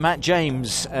Matt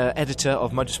James, editor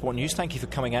of Motorsport News, thank you for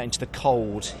coming out into the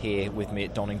cold here with me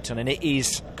at Donington, and it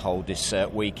is cold this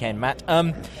weekend. Matt,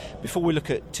 before we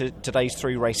look at today's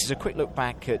three races, a quick look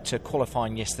back at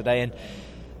qualifying yesterday, and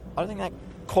I think that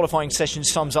qualifying session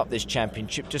sums up this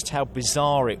championship, just how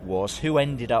bizarre it was, who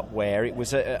ended up where. It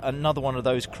was another one of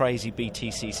those crazy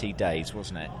BTCC days,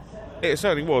 wasn't it? It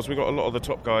certainly was. We got a lot of the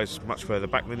top guys much further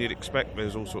back than you'd expect.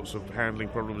 There's all sorts of handling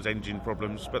problems, engine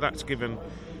problems, but that's given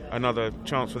another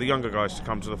chance for the younger guys to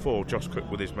come to the fore. Josh Cook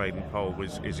with his maiden pole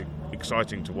is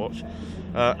exciting to watch,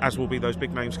 as will be those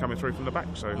big names coming through from the back,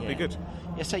 so it'll be good.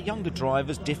 Yeah, so younger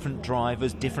drivers, different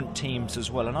teams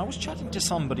as well. And I was chatting to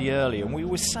somebody earlier, and we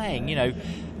were saying, you know,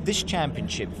 this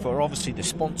championship, for obviously the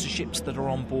sponsorships that are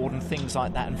on board and things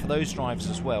like that, and for those drivers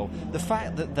as well, the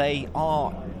fact that they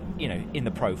are, you know, in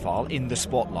the profile, in the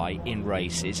spotlight, in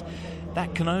races,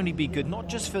 that can only be good, not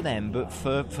just for them, but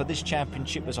for this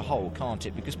championship as a whole, can't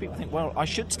it? Because people think, well, I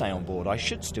should stay on board, I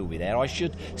should still be there, I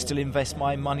should still invest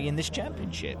my money in this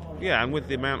championship. Yeah, and with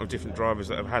the amount of different drivers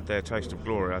that have had their taste of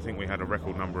glory, I think we had a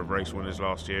record number of race winners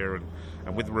last year,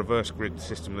 and with the reverse grid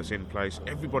system that's in place,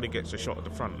 everybody gets a shot at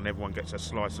the front and everyone gets a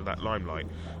slice of that limelight.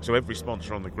 So every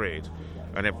sponsor on the grid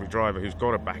and every driver who's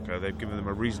got a backer, they've given them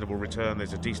a reasonable return,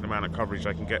 there's a decent amount of coverage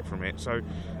they can get from it, so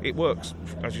it works,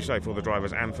 as you say, for the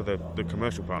drivers and for the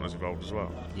commercial partners involved as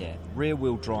well. Yeah,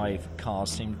 rear-wheel drive cars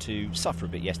seemed to suffer a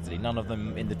bit yesterday, none of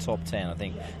them in the top 10. I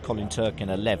think Colin Turk in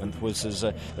 11th was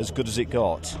as good as it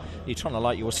got. You're trying to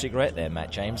light your cigarette there, Matt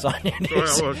James, aren't you?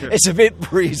 It's a bit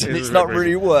breezy and it's not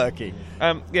really working.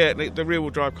 Yeah, the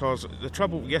rear-wheel drive cars, the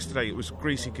trouble yesterday, it was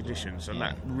greasy conditions, and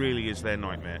that really is their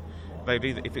nightmare.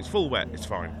 If it's full wet, it's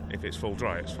fine. If it's full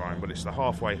dry, it's fine. But it's the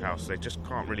halfway house. They just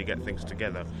can't really get things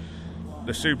together.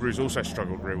 The Subarus also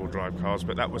struggled rear-wheel drive cars,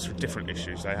 but that was for different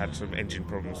issues. They had some engine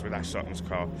problems with Ash Sutton's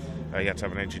car. He had to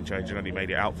have an engine change and only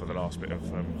made it out for the last bit of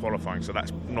qualifying, so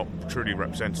that's not truly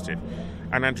representative.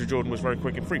 And Andrew Jordan was very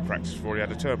quick in free practice before he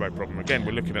had a turbo problem. Again,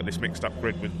 we're looking at this mixed-up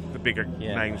grid with the bigger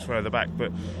names further back,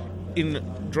 but in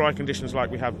dry conditions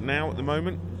like we have now at the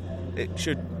moment, it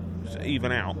should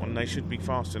even out and they should be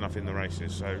fast enough in the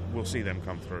races, so we'll see them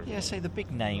come through. Yeah, say the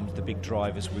big names, the big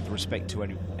drivers with respect to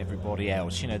everybody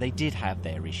else, you know, they did have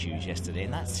their issues yesterday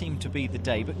and that seemed to be the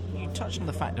day. But you touched on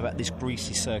the fact about this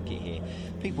greasy circuit here.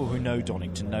 People who know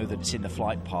Donington know that it's in the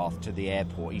flight path to the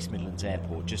airport, East Midlands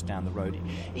Airport, just down the road.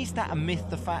 Is that a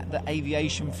myth, the fact that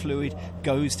aviation fluid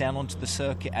goes down onto the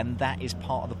circuit and that is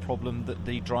part of the problem that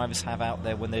the drivers have out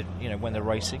there when they're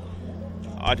racing?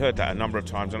 I'd heard that a number of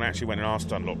times, and I actually went and asked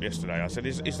Dunlop yesterday. I said,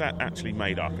 is that actually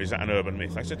made up? Is that an urban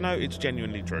myth? I said, no, it's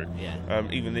genuinely true. Yeah.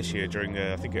 Even this year, during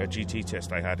I think a GT test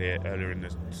they had here earlier in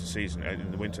the season, in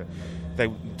the winter,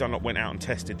 Dunlop went out and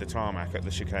tested the tarmac at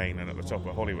the chicane and at the top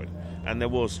of Hollywood, and there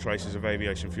was traces of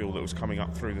aviation fuel that was coming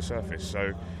up through the surface.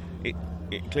 So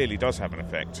it clearly does have an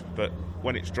effect, but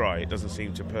when it's dry, it doesn't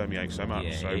seem to permeate so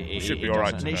much. So it should be all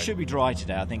right today. And it should be dry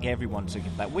today. I think everyone's looking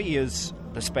at that. We as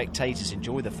the spectators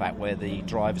enjoy the fact where the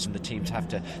drivers and the teams have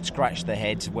to scratch their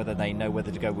heads whether they know whether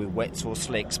to go with wets or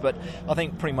slicks. But I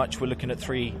think pretty much we're looking at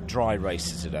 3 dry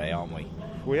races today, aren't we?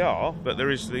 We are, but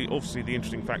there is obviously the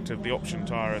interesting fact of the option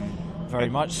tyre, and very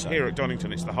much so. Here at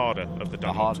Donington, it's the harder of the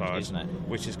Dunlop tyres, isn't it?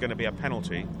 Which is going to be a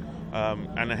penalty.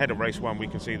 And ahead of race 1, we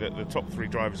can see that the top 3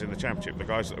 drivers in the championship, the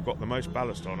guys that have got the most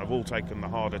ballast on, have all taken the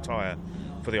harder tyre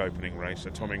for the opening race. So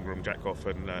Tom Ingram, Jack Goff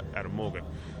and Adam Morgan.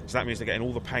 So that means they're getting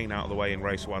all the pain out of the way in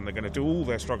race 1. They're going to do all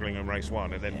their struggling in race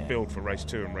 1 and then build for race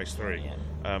 2 and race 3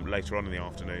 later on in the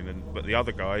afternoon. But the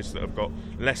other guys that have got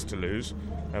less to lose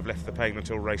have left the pain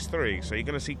until race 3. So you're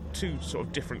going to see 2 sort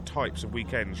of different types of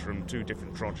weekends from 2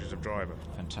 different tranches of driver.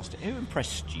 Fantastic. Who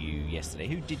impressed you yesterday?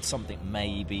 Who did something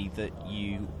maybe that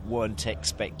you weren't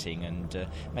expecting and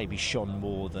maybe shone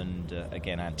more than,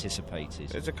 again, anticipated?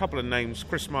 There's a couple of names.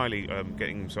 Chris Smiley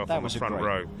getting himself on the front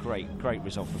row. Great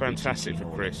result for Fantastic for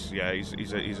Chris. Yeah,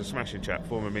 he's a smashing chap,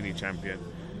 former mini champion.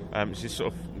 It's his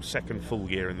sort of second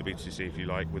full year in the BTC, if you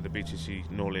like, with the BTC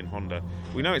Norlin Honda.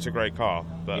 We know it's a great car,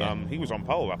 but he was on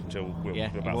pole up until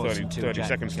about 30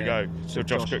 seconds to go. So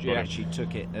Josh Cook actually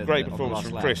took it. Great performance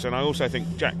from Chris, and I also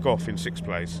think Jack Goff in 6th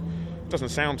place. Doesn't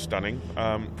sound stunning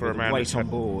for a man that's on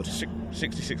board.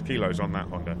 66 kilos on that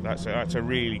Honda. That's a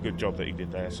really good job that he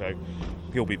did there. So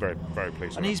he'll be very, very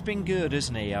pleased. And he's been good,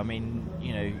 hasn't he? I mean,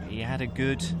 you know, he had a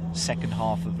good second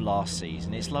half of last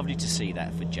season. It's lovely to see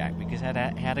that for Jack, because he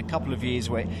had a couple of years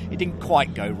where it didn't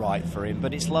quite go right for him.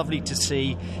 But it's lovely to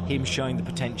see him showing the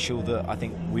potential that I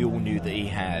think we all knew that he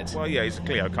had. Well, yeah, he's a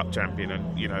Clio Cup champion,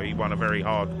 and you know he won a very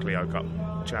hard Clio Cup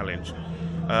challenge.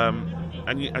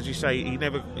 And as you say,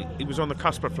 he was on the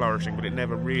cusp of flourishing, but it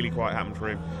never really quite happened for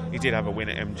him. He did have a win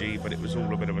at MG, but it was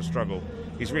all a bit of a struggle.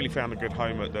 He's really found a good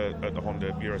home at the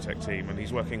Honda Eurotech team, and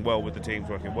he's working well with the teams,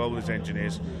 working well with his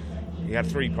engineers. He had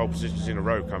 3 pole positions in a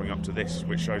row coming up to this,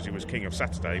 which shows he was king of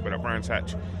Saturday, but at Brands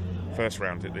Hatch, first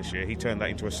round this year, he turned that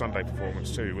into a Sunday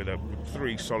performance too, with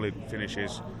 3 solid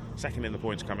finishes, second in the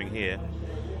points coming here.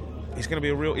 It's going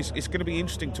to be it's going to be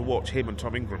interesting to watch him and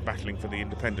Tom Ingram battling for the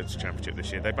Independence Championship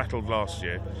this year. They battled last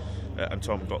year, and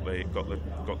Tom got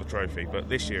the trophy. But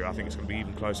this year, I think it's going to be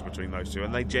even closer between those two.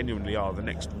 And they genuinely are the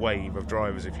next wave of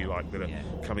drivers, if you like, that are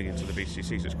coming into the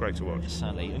BCC. So it's great to watch.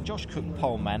 Certainly. And Josh Cook,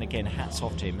 pole man, again, hats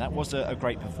off to him. That was a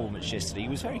great performance yesterday. He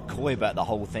was very coy about the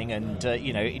whole thing, and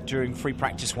during free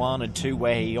practice 1 and 2,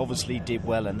 where he obviously did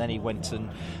well, and then he went and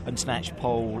snatched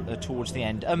pole towards the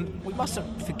end. We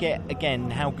mustn't forget again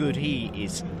how good he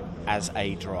is as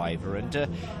a driver, and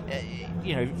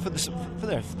for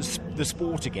the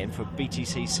sport again, for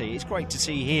BTCC, it's great to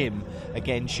see him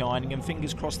again shining, and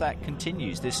fingers crossed that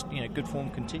continues. This good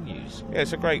form continues. Yeah,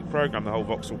 it's a great program. The whole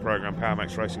Vauxhall program, Power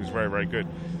Max Racing, is very, very good.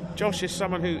 Josh is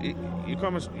someone who you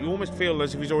almost feel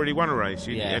as if he's already won a race,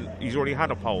 and he's already had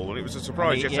a pole, and it was a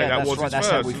surprise yesterday that was his first. That's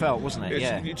how we felt, wasn't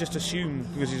it? You just assume,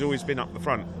 because he's always been up the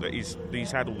front, that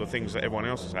he's had all the things that everyone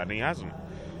else has had, and he hasn't.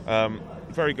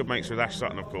 Very good mates with Ash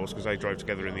Sutton, of course, because they drove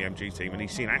together in the MG team, and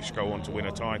he's seen Ash go on to win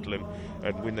a title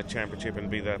and win the championship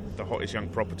and be the hottest young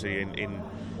property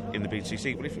in the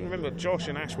BTC. But if you remember, Josh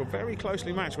and Ash were very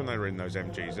closely matched when they were in those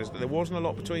MGs. There wasn't a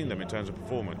lot between them in terms of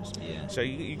performance. Yeah. So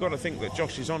you've got to think that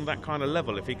Josh is on that kind of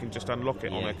level if he can just unlock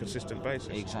it on a consistent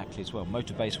basis. Exactly, as well.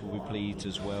 Motorbase will be pleased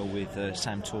as well with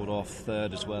Sam Tordoff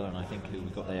third as well, and I think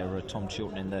we've got there Tom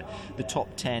Chilton in the top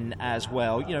 10 as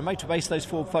well. Motorbase, those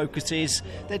Ford Focuses,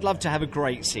 they'd love to have a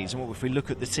great season. Well, if we look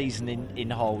at the season in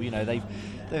whole, they've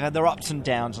had their ups and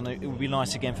downs, and it would be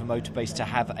nice again for Motorbase to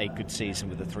have a good season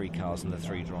with the 3 cars and the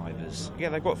 3 drivers. Yeah,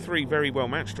 they've got 3 very well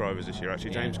matched drivers this year,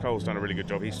 actually. James Cole's done a really good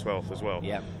job. He's 12th as well.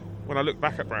 Yeah. When I look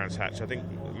back at Brands Hatch, I think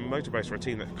Motorbase were a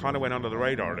team that kind of went under the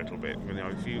radar a little bit.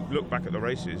 If you look back at the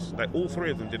races, all 3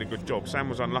 of them did a good job. Sam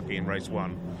was unlucky in race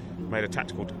 1, made a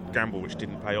tactical gamble which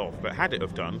didn't pay off, but had it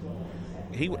have done,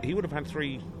 he would have had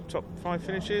 3 top 5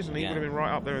 finishes, and he would have been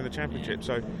right up there in the championship.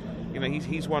 So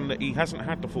he's one that he hasn't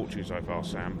had the fortune so far,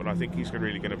 Sam, but I think he's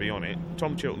really going to be on it.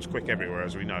 Tom Chilton's quick everywhere,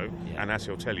 as we know, and as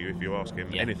he'll tell you if you ask him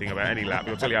anything about any lap,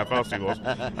 he'll tell you how fast he was.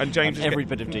 And James is every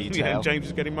bit of detail. And James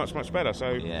is getting much, much better.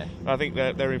 So I think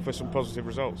they're in for some positive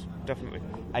results, definitely.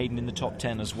 Aiden in the top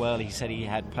 10 as well. He said he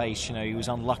had pace. He was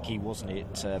unlucky, wasn't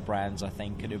it, Brands, I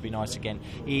think, and it would be nice again.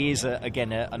 He is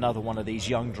another one of these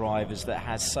young drivers that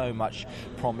has so much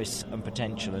promise and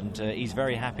potential, and he's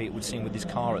very happy, it would seem, with his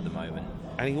car at the moment.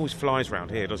 And he always flies around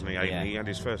here, doesn't he, Aiden? Yeah. He had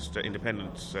his first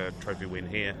Independence Trophy win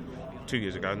here 2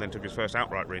 years ago, and then took his first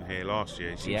outright win here last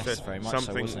year. Very much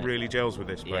something so, really gels with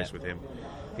this place with him.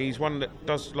 He's one that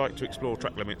does like to explore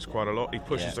track limits quite a lot. He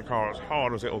pushes the car as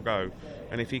hard as it'll go,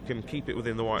 and if he can keep it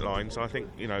within the white lines, I think,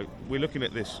 we're looking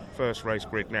at this first race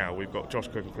grid now. We've got Josh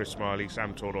Cook and Chris Smiley,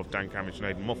 Sam Tordoff, Dan Camage and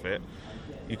Aidan Moffat.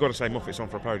 You've got to say Moffat's on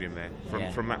for a podium there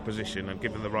from that position, and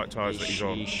given the right tyres that he's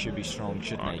on. He should be strong,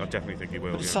 shouldn't he? I definitely think he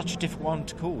will. But it's such a difficult one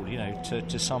to call,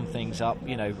 to sum things up.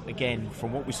 Again,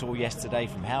 from what we saw yesterday,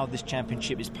 from how this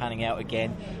championship is panning out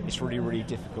again, it's really, really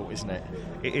difficult, isn't it?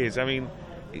 It is. I mean,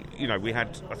 we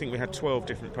had 12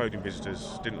 different podium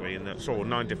visitors, didn't we?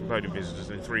 9 different podium visitors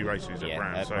in 3 races at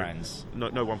Brands. Brands.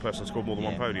 No one person scored more than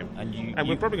one podium. And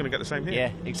we're probably going to get the same here.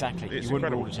 Yeah, exactly. It's you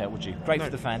wouldn't incredible. rule it out, would you? Great for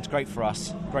the fans, great for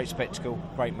us, great spectacle,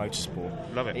 great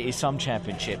motorsport. Love it. It is some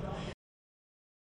championship.